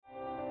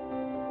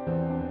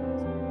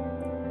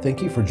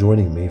Thank you for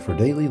joining me for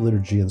Daily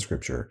Liturgy and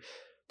Scripture.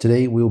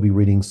 Today we will be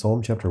reading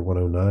Psalm chapter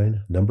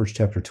 109, Numbers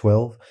chapter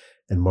 12,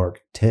 and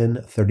Mark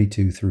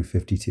 10:32 through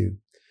 52.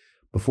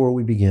 Before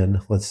we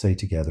begin, let's say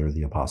together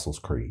the Apostles'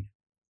 Creed.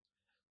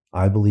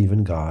 I believe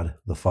in God,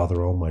 the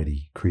Father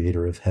Almighty,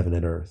 creator of heaven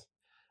and earth.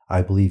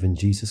 I believe in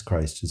Jesus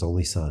Christ, his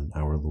only Son,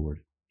 our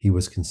Lord. He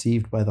was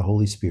conceived by the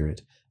Holy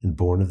Spirit and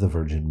born of the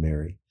Virgin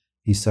Mary.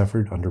 He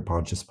suffered under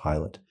Pontius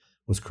Pilate,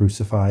 was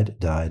crucified,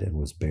 died, and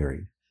was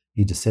buried.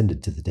 He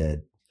descended to the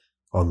dead.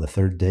 On the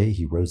third day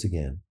he rose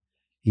again.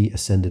 He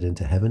ascended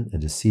into heaven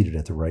and is seated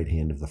at the right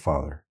hand of the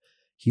Father.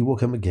 He will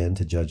come again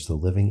to judge the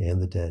living and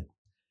the dead.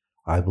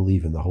 I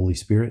believe in the Holy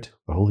Spirit,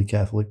 the Holy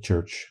Catholic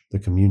Church, the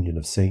communion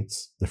of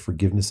saints, the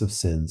forgiveness of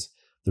sins,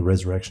 the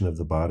resurrection of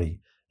the body,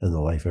 and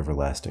the life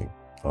everlasting.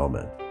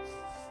 Amen.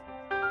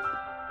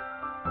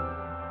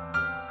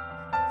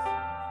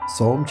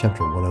 Psalm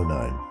chapter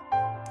 109.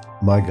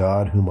 My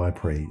God, whom I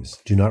praise,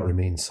 do not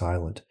remain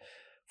silent,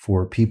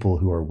 for people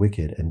who are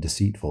wicked and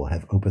deceitful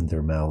have opened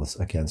their mouths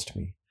against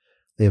me.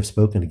 They have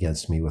spoken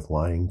against me with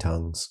lying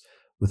tongues.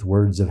 With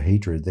words of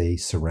hatred they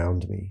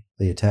surround me.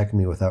 They attack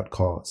me without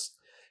cause.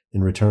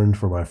 In return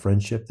for my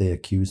friendship they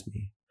accuse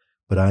me.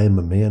 But I am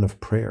a man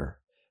of prayer.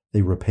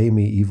 They repay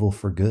me evil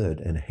for good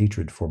and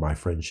hatred for my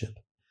friendship.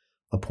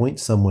 Appoint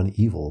someone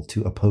evil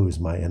to oppose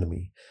my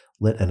enemy.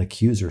 Let an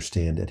accuser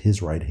stand at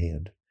his right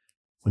hand.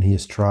 When he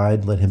is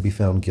tried, let him be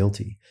found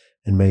guilty,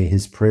 and may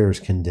his prayers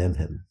condemn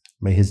him.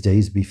 May his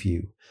days be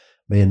few.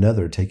 May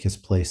another take his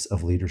place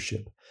of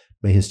leadership.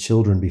 May his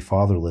children be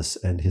fatherless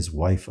and his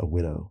wife a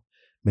widow.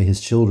 May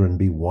his children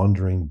be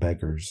wandering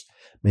beggars.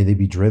 May they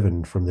be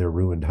driven from their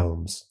ruined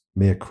homes.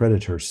 May a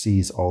creditor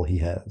seize all he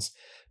has.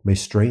 May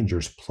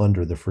strangers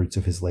plunder the fruits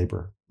of his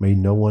labor. May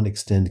no one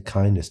extend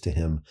kindness to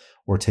him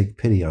or take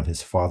pity on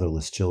his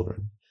fatherless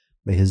children.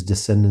 May his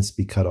descendants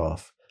be cut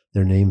off,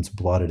 their names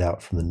blotted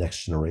out from the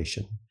next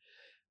generation.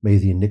 May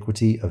the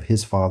iniquity of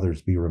his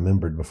fathers be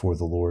remembered before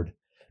the Lord.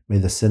 May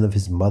the sin of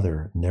his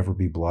mother never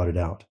be blotted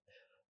out.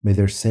 May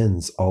their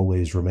sins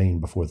always remain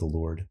before the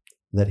Lord,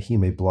 that he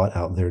may blot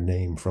out their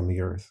name from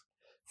the earth.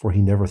 For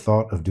he never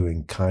thought of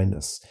doing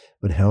kindness,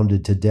 but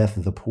hounded to death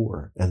the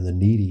poor and the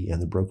needy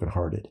and the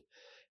brokenhearted.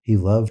 He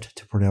loved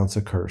to pronounce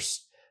a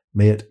curse.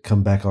 May it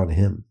come back on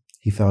him.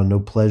 He found no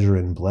pleasure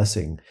in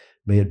blessing.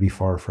 May it be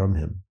far from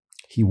him.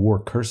 He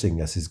wore cursing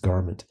as his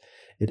garment.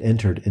 It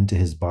entered into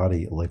his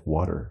body like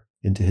water,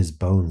 into his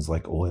bones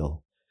like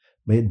oil.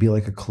 May it be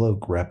like a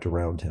cloak wrapped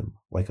around him,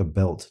 like a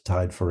belt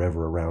tied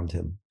forever around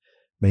him.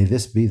 May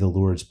this be the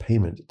Lord's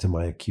payment to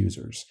my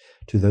accusers,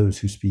 to those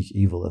who speak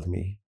evil of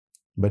me.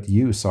 But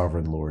you,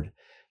 sovereign Lord,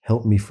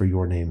 help me for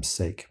your name's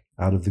sake.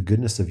 Out of the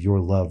goodness of your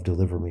love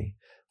deliver me,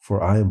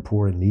 for I am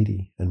poor and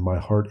needy, and my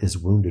heart is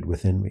wounded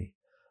within me.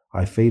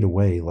 I fade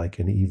away like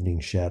an evening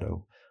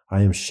shadow.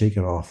 I am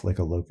shaken off like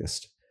a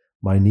locust.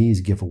 My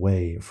knees give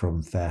way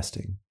from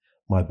fasting.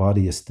 My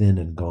body is thin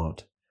and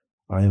gaunt.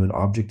 I am an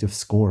object of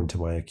scorn to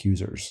my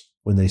accusers.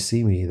 When they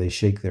see me, they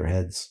shake their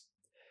heads.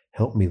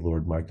 Help me,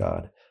 Lord my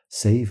God.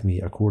 Save me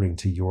according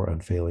to your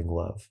unfailing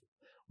love.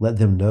 Let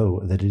them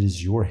know that it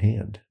is your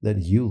hand,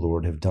 that you,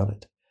 Lord, have done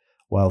it.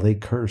 While they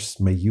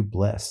curse, may you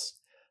bless.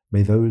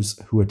 May those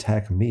who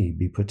attack me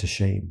be put to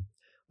shame,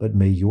 but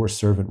may your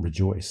servant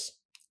rejoice.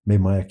 May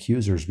my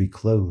accusers be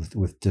clothed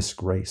with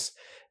disgrace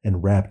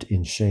and wrapped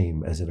in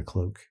shame as in a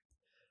cloak.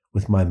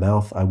 With my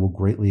mouth I will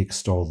greatly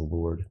extol the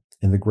Lord.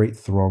 In the great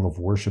throng of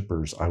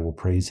worshippers I will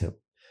praise him,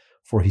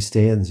 for he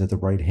stands at the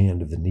right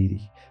hand of the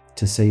needy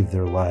to save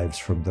their lives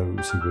from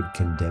those who would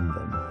condemn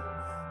them.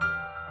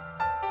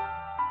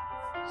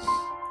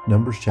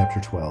 Numbers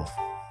chapter 12.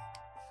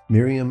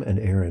 Miriam and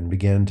Aaron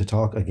began to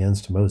talk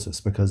against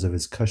Moses because of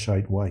his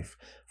Cushite wife,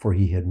 for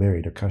he had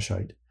married a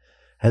Cushite.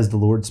 Has the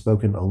Lord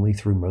spoken only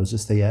through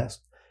Moses, they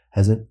asked?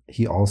 Hasn't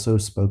he also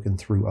spoken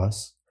through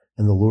us?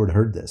 And the Lord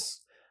heard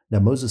this. Now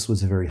Moses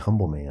was a very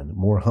humble man,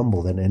 more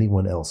humble than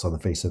anyone else on the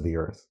face of the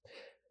earth.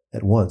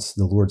 At once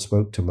the Lord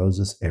spoke to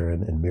Moses,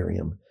 Aaron, and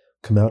Miriam.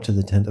 Come out to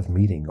the tent of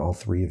meeting, all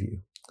three of you.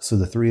 So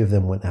the three of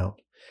them went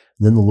out.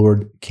 Then the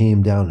Lord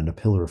came down in a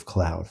pillar of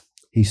cloud.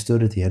 He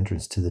stood at the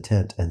entrance to the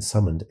tent and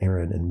summoned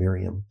Aaron and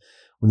Miriam.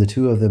 When the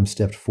two of them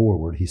stepped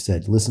forward, he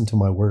said, Listen to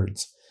my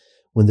words.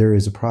 When there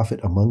is a prophet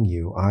among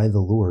you, I, the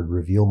Lord,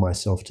 reveal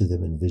myself to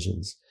them in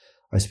visions.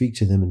 I speak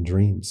to them in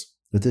dreams.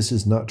 But this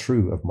is not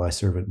true of my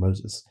servant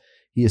Moses.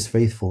 He is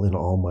faithful in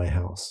all my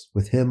house.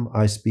 With him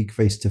I speak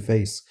face to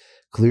face,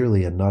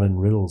 clearly and not in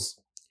riddles.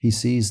 He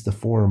sees the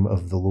form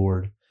of the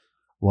Lord.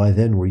 Why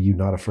then were you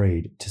not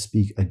afraid to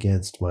speak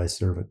against my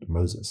servant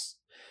Moses?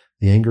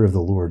 The anger of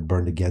the Lord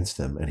burned against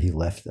them, and he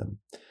left them.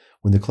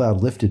 When the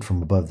cloud lifted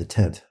from above the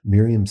tent,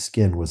 Miriam's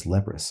skin was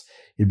leprous.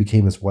 It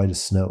became as white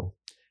as snow.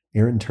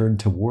 Aaron turned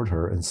toward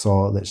her and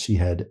saw that she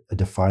had a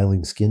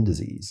defiling skin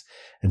disease.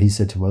 And he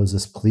said to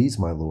Moses, Please,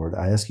 my Lord,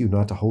 I ask you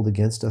not to hold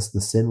against us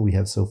the sin we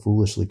have so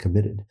foolishly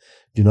committed.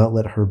 Do not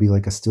let her be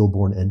like a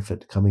stillborn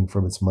infant coming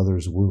from its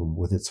mother's womb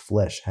with its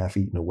flesh half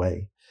eaten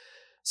away.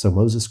 So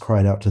Moses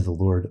cried out to the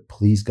Lord,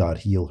 Please, God,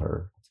 heal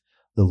her.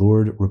 The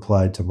Lord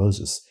replied to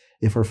Moses,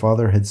 If her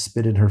father had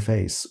spit in her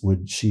face,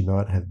 would she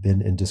not have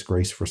been in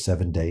disgrace for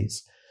 7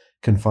 days?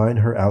 Confine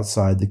her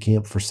outside the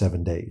camp for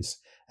 7 days.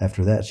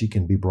 After that, she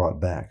can be brought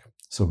back.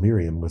 So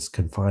Miriam was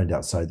confined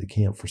outside the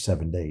camp for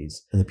 7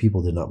 days, and the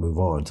people did not move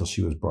on until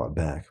she was brought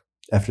back.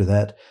 After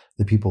that,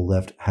 the people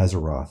left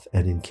Hazeroth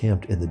and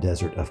encamped in the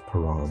desert of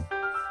Paran.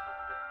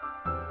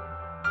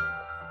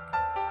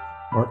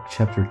 Mark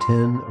chapter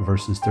 10,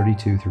 verses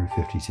 32 through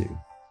 52.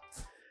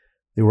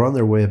 They were on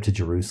their way up to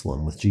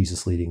Jerusalem, with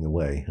Jesus leading the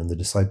way, and the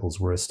disciples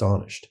were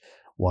astonished,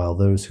 while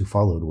those who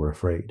followed were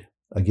afraid.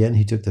 Again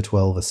he took the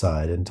 12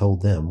 aside and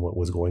told them what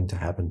was going to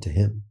happen to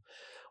him.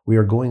 "We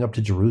are going up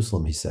to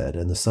Jerusalem," he said,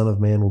 "and the Son of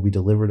Man will be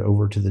delivered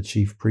over to the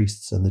chief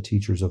priests and the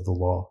teachers of the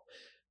law.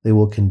 They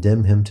will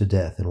condemn him to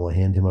death and will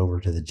hand him over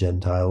to the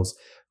Gentiles,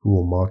 who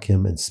will mock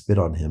him and spit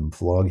on him,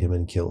 flog him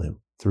and kill him.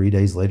 3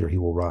 days later he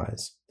will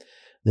rise."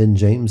 Then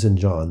James and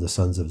John, the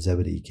sons of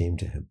Zebedee, came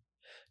to him.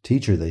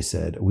 "Teacher," they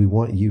said, "we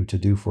want you to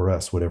do for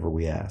us whatever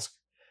we ask."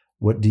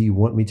 "What do you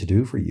want me to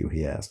do for you?"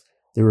 he asked.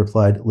 They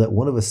replied, "Let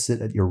one of us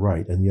sit at your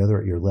right and the other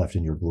at your left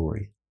in your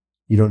glory."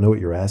 "You don't know what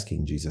you're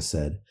asking," Jesus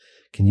said.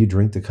 "Can you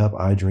drink the cup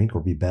I drink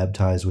or be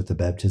baptized with the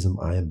baptism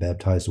I am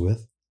baptized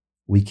with?"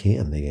 "We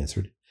can," they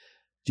answered.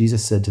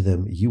 Jesus said to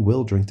them, "You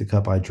will drink the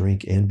cup I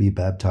drink and be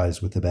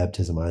baptized with the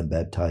baptism I am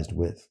baptized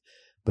with.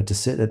 But to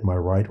sit at my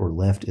right or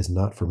left is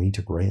not for me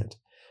to grant.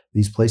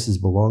 These places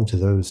belong to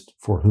those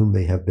for whom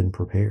they have been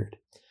prepared."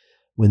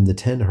 When the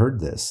 10 heard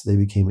this, they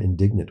became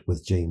indignant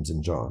with James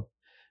and John.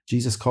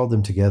 Jesus called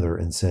them together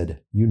and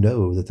said, "You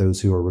know that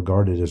those who are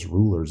regarded as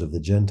rulers of the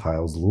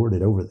Gentiles lord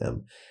it over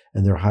them,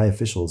 and their high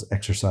officials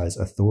exercise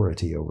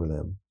authority over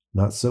them.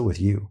 Not so with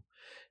you.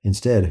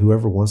 Instead,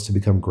 whoever wants to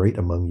become great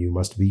among you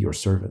must be your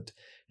servant,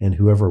 and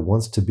whoever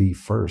wants to be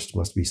first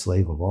must be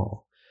slave of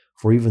all.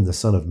 For even the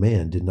Son of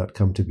Man did not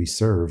come to be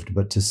served,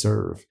 but to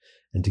serve,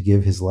 and to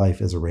give his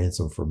life as a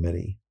ransom for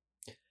many."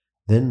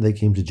 Then they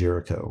came to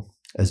Jericho.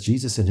 As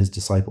Jesus and his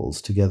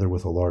disciples, together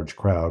with a large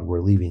crowd,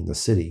 were leaving the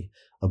city,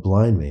 a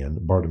blind man,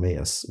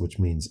 Bartimaeus, which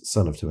means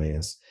son of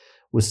Timaeus,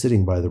 was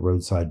sitting by the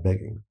roadside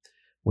begging.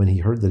 When he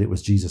heard that it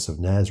was Jesus of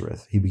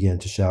Nazareth, he began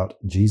to shout,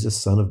 "Jesus,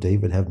 Son of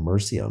David, have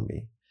mercy on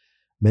me."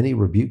 Many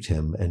rebuked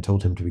him and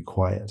told him to be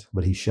quiet,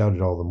 but he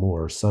shouted all the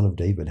more, "Son of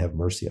David, have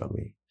mercy on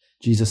me."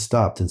 Jesus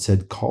stopped and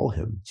said, "Call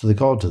him." So they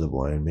called to the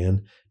blind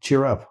man,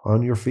 "Cheer up,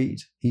 on your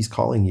feet, he's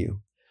calling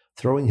you."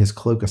 Throwing his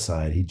cloak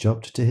aside, he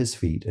jumped to his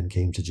feet and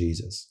came to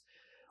Jesus.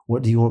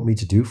 "What do you want me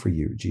to do for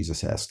you?"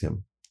 Jesus asked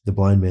him. The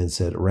blind man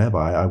said,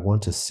 "Rabbi, I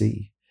want to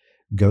see."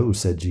 "Go,"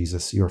 said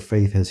Jesus, "your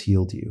faith has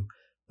healed you."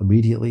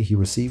 Immediately he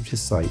received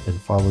his sight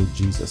and followed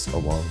Jesus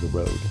along the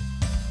road.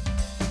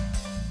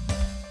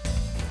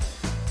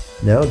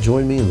 Now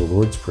join me in the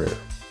Lord's Prayer.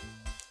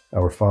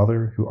 Our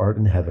Father, who art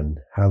in heaven,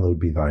 hallowed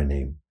be thy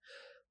name.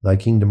 Thy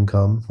kingdom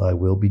come, thy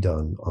will be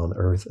done, on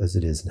earth as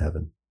it is in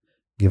heaven.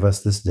 Give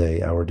us this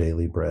day our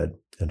daily bread,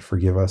 and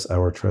forgive us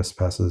our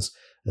trespasses,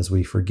 as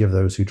we forgive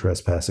those who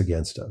trespass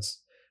against us.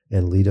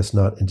 And lead us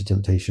not into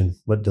temptation,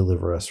 but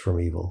deliver us from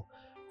evil.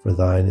 For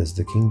thine is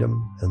the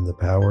kingdom, and the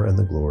power, and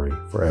the glory,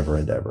 forever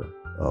and ever.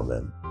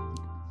 Amen.